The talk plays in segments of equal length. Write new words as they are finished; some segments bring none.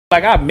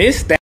Like, I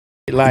missed that.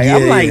 Like,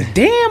 I'm like,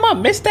 damn, I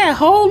missed that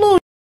whole little.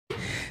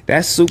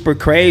 That's super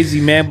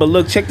crazy, man. But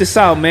look, check this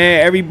out,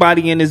 man.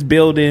 Everybody in this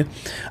building,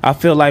 I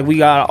feel like we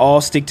gotta all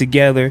stick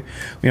together. You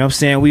know what I'm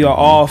saying? We are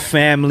all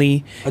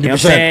family. You know what I'm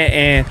saying?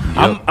 And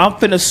I'm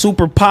finna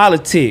super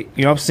politic,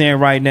 you know what I'm saying,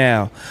 right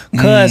now.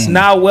 Cuz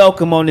not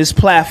welcome on this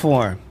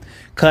platform.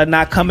 Cuz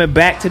not coming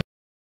back to.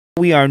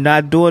 We are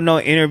not doing no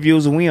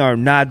interviews and we are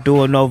not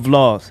doing no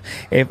vlogs.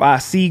 If I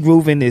see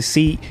Groove in this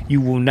seat, you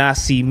will not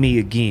see me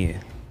again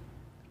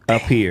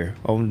up here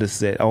on the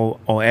set,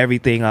 on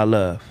everything I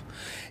love.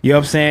 You know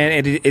what I'm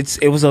saying?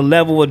 It was a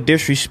level of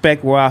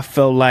disrespect where I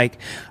felt like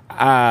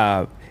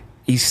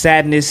he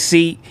sat in his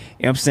seat, you know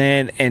what I'm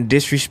saying, and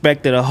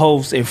disrespected a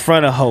host in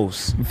front of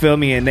hosts. You feel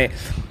me? And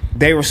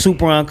they were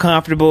super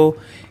uncomfortable.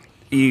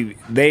 You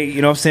know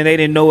what I'm saying? They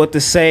didn't know what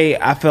to say.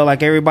 I felt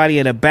like everybody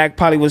in the back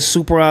probably was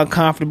super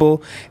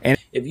uncomfortable. And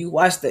if you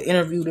watch the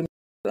interview, them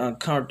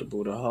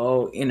uncomfortable the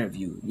whole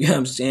interview. You know what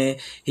I'm saying?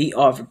 He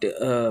offered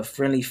the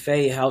friendly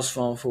fade house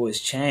phone for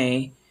his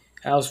chain.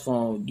 House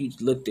phone, you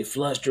looked at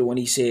flustered when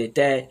he said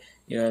that.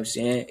 You know what I'm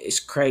saying? It's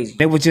crazy.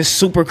 It was just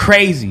super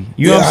crazy.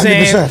 You know what I'm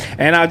saying? 100%.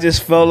 And I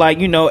just felt like,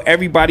 you know,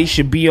 everybody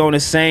should be on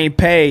the same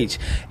page.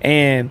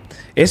 And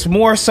it's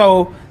more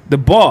so the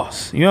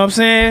boss. You know what I'm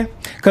saying?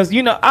 Because,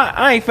 you know,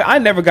 I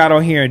never got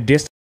on here and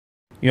diss.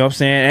 You know what I'm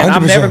saying? And 100%.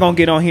 I'm never going to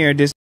get on here and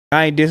diss.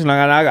 I ain't dissing.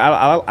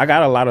 I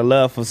got a lot of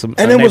love for some.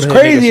 And it was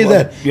crazy is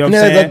that, you know what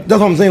I'm saying? That's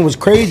what I'm saying. What's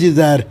crazy is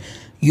that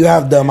you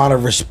have the amount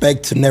of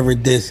respect to never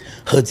diss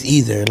hoods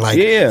either. Like,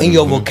 in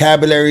your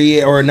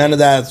vocabulary or none of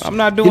that. I'm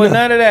not doing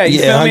none of that. You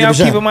feel me? 100%. I'm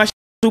keeping my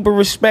super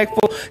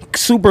respectful,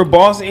 super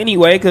boss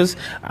anyway, because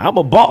I'm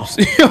a boss.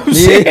 You know what I'm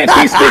saying?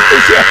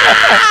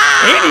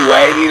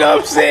 Anyway, you know what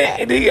I'm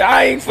saying?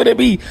 I ain't finna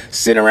be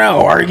sitting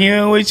around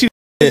arguing with you.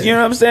 You know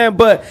what I'm saying?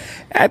 But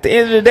at the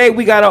end of the day,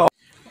 we gotta.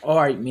 All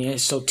right, man.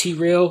 So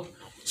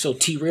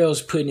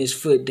T-Rell's putting his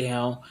foot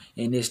down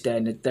and this, that,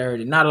 and the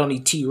third. And not only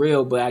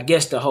T-Rell, but I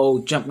guess the whole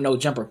Jump No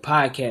Jumper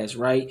podcast,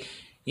 right?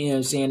 You know what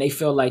I'm saying? They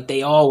felt like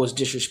they all was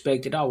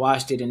disrespected. I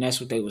watched it, and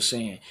that's what they were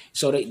saying.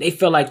 So they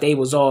felt like they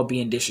was all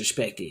being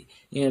disrespected.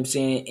 You know what I'm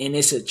saying? And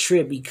it's a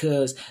trip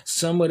because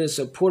some of the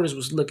supporters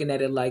was looking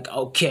at it like,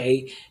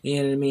 okay,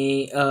 you know what I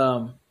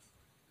mean?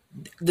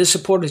 The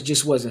supporters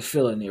just wasn't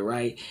feeling it,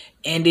 right?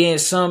 And then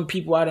some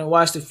people, I done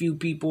watched a few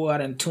people, I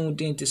done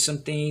tuned into some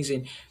things,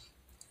 and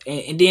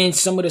then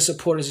some of the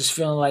supporters is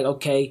feeling like,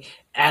 okay,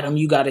 Adam,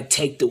 you got to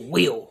take the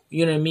wheel.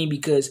 You know what I mean?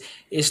 Because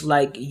it's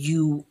like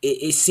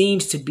it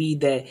seems to be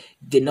that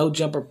the No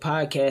Jumper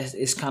podcast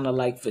is kind of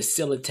like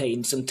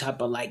facilitating some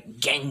type of like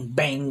gang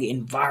bang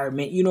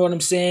environment. You know what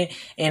I'm saying?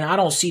 And I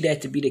don't see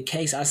that to be the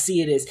case. I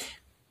see it as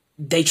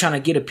they trying to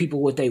get the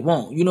people what they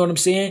want. You know what I'm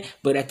saying?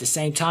 But at the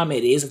same time,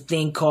 it is a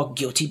thing called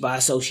guilty by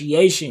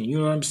association. You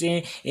know what I'm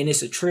saying? And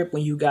it's a trip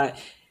when you got,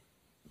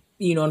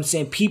 you know what I'm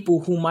saying,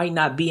 people who might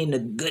not be in the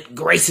good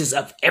graces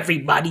of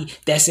everybody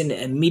that's in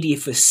the immediate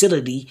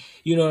facility,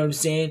 you know what I'm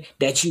saying,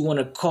 that you want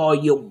to call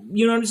your,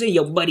 you know what I'm saying,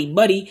 your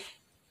buddy.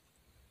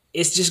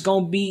 It's just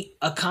going to be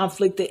a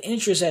conflict of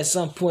interest at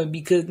some point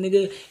because,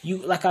 nigga, you,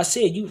 like I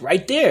said, you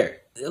right there.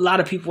 A lot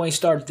of people ain't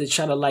started to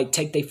try to like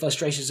take their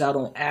frustrations out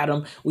on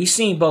Adam. We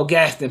seen Bo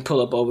Gaston pull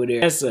up over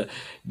there.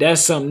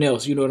 That's something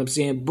else, you know what I'm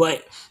saying?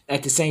 But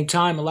at the same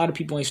time, a lot of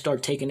people ain't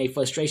start taking their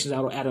frustrations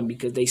out on Adam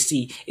because they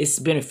see it's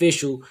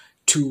beneficial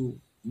to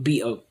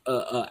be a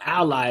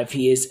ally of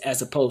his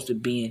as opposed to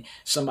being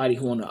somebody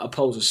who on the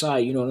opposing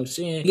side. You know what I'm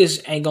saying?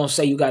 Niggas ain't gonna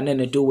say you got nothing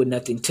to do with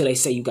nothing until they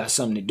say you got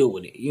something to do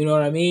with it. You know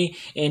what I mean?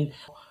 And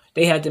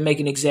they had to make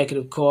an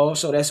executive call,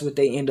 so that's what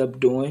they end up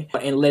doing.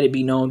 And let it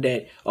be known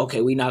that, okay,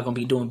 we're not going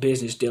to be doing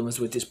business dealings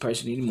with this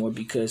person anymore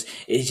because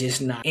it's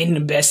just not in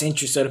the best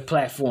interest of the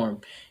platform.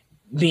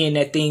 Being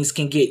that things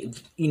can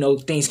get, you know,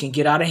 things can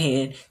get out of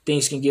hand,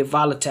 things can get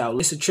volatile.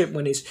 It's a trip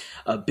when it's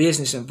a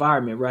business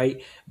environment,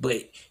 right?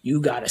 But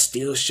you got to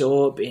still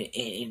show up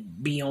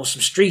and be on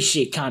some street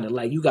shit, kind of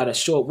like you got to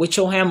show up with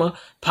your hammer,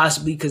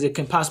 possibly, because it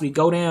can possibly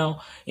go down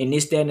and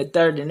this, that, and the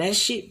third. And that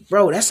shit,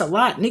 bro, that's a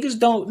lot.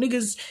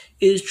 Niggas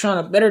is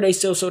trying to better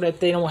themselves so that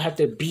they don't have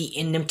to be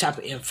in them type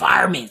of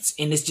environments.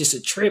 And it's just a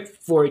trip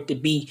for it to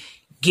be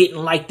getting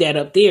like that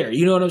up there.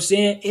 You know what I'm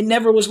saying? It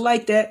never was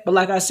like that. But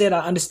like I said,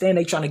 I understand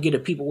they trying to get the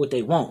people what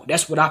they want.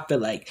 That's what I feel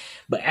like.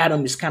 But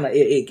Adam is kind of,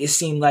 it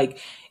seemed like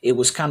it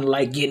was kind of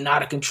like getting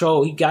out of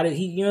control. He got it.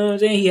 You know what I'm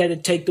saying? He had to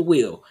take the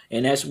wheel.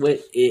 And that's what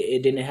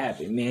it didn't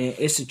happen, man.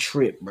 It's a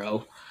trip,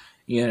 bro.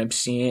 You know what I'm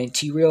saying?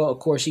 T-Rell, of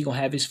course, he gonna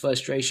have his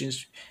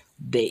frustrations.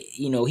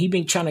 He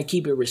been trying to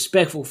keep it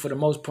respectful for the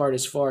most part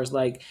as far as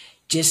like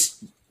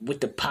just with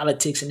the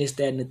politics and this,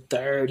 that, and the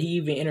third. He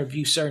even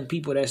interviewed certain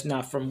people that's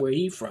not from where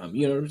he from.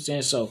 You know what I'm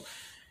saying? So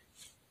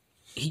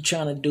he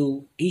trying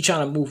to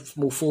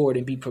move forward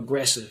and be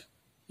progressive.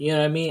 You know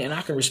what I mean? And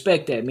I can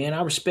respect that, man.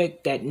 I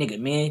respect that nigga,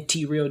 man.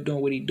 T-Rell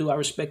doing what he do. I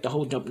respect the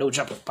whole No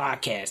Jumper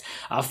podcast.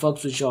 I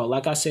fucks with y'all.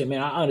 Like I said,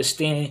 man, I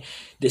understand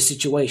the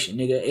situation,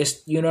 nigga.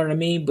 It's, you know what I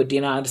mean? But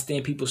then I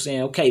understand people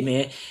saying, okay,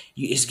 man,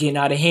 it's getting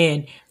out of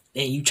hand.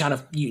 and you trying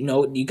to, you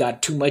know, you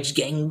got too much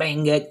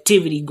gangbang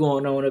activity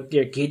going on up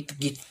there.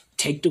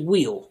 Take the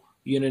wheel.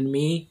 You know what I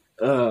mean?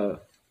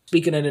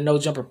 Speaking of the No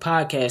Jumper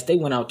podcast, they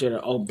went out there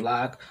to old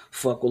block,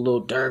 fuck with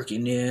Lil Durk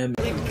and them.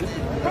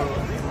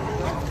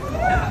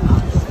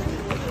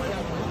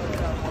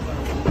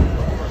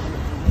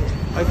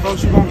 Hey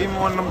folks, you gonna give me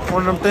one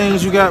of them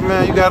things you got,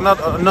 man? You got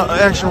another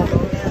extra one?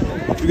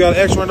 You got an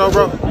extra one though,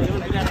 bro?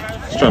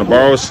 Just trying to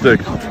borrow a stick.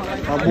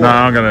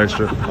 Nah, I don't got an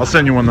extra. I'll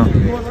send you one though.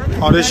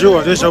 Oh, this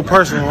yours. This your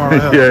personal one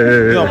right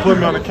here. Yeah. You don't put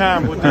me on the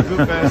camera with that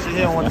good ass shit. He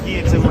don't want to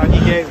give it to me like he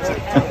gave it to me.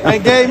 They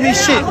gave me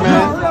shit,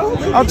 man.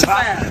 I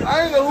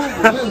ain't no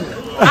hooper.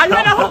 I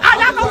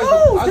got no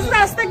hoops. You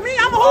trying to stick me?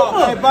 I'm a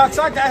hooper. Hey, Box,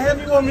 I got him.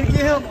 You want me to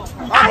get him?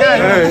 I got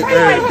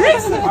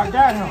him. I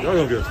got him. Y'all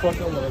gonna get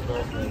fucked up with that,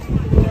 dog.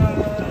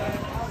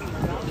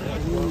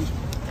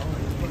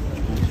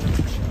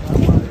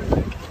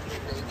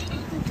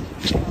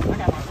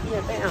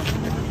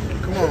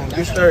 Come on,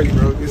 get sturdy,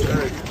 bro. Get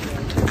sturdy.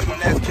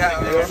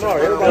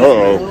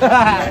 Uh-oh.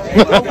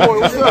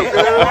 What's up, man?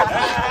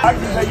 I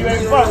can say you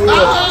ain't fucking with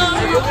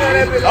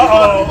him.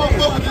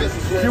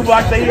 Uh-oh. You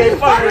watch that he ain't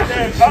fucking with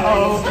him.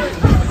 Uh-oh.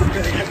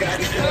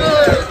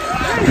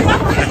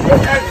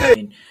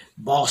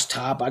 Boss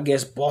Top, I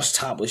guess Boss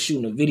Top was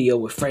shooting a video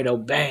with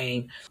Fredo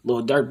Bang.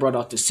 Lil Durk brought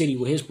off the city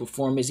with his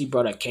performance. He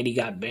brought out Katie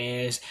Got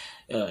Bands,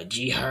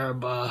 G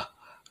Herba,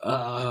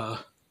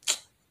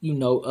 you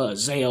know,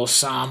 Zay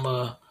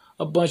Osama,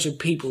 a bunch of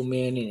people,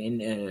 man,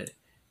 and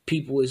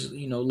people is,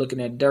 you know,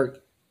 looking at Durk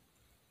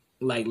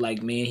like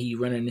man, he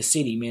running the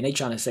city, man. They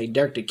trying to say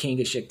Durk the king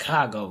of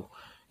Chicago.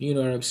 You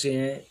know what I'm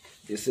saying?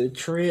 It's a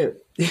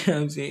trip. You know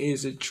what I'm saying?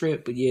 It's a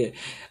trip. But yeah,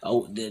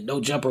 the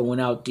No Jumper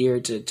went out there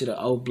to the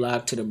old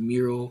block, to the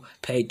mural,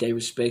 paid their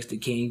respects to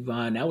King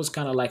Von. That was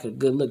kind of like a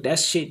good look. That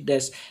shit,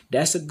 that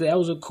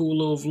was a cool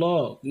little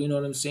vlog. You know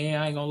what I'm saying?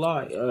 I ain't gonna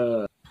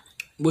lie.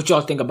 What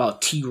y'all think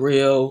about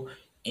T-Rell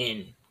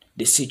and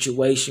the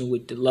situation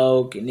with the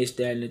Loke and this,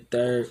 that, and the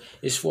third?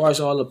 As far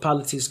as all the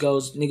politics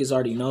goes, niggas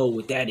already know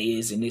what that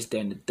is and this, that,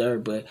 and the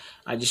third. But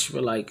I just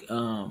feel like,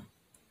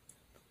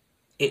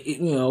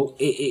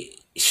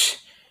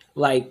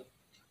 like,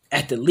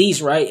 at the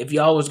least, right, if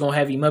y'all was gonna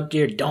have him up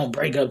there, don't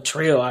break up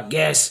Trail, I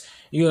guess.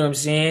 You know what I'm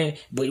saying?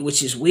 But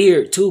which is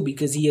weird too,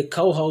 because he a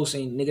co-host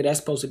and nigga, that's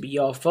supposed to be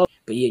y'all fault.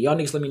 But yeah, y'all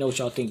niggas let me know what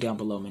y'all think down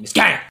below, man. It's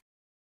gang.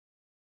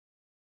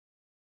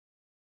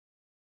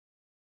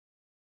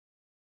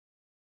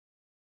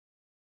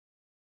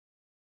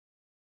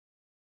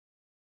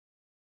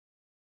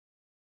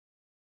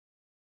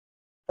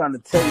 Trying to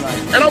tell you.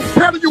 And I'm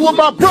telling you with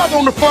my brother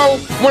on the phone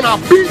when I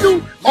beat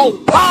you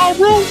on Power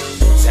Room.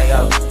 Say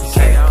ho, you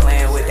can't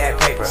playing with that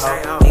paper,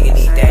 ho. Nigga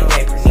need that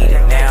paper, need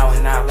it now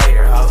and not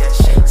later, ho.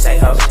 Say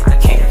ho, I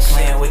can't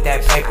playing with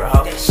that paper,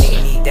 ho.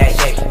 Nigga need that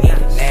paper, need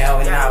it now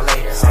and not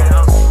later,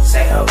 ho.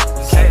 Say ho.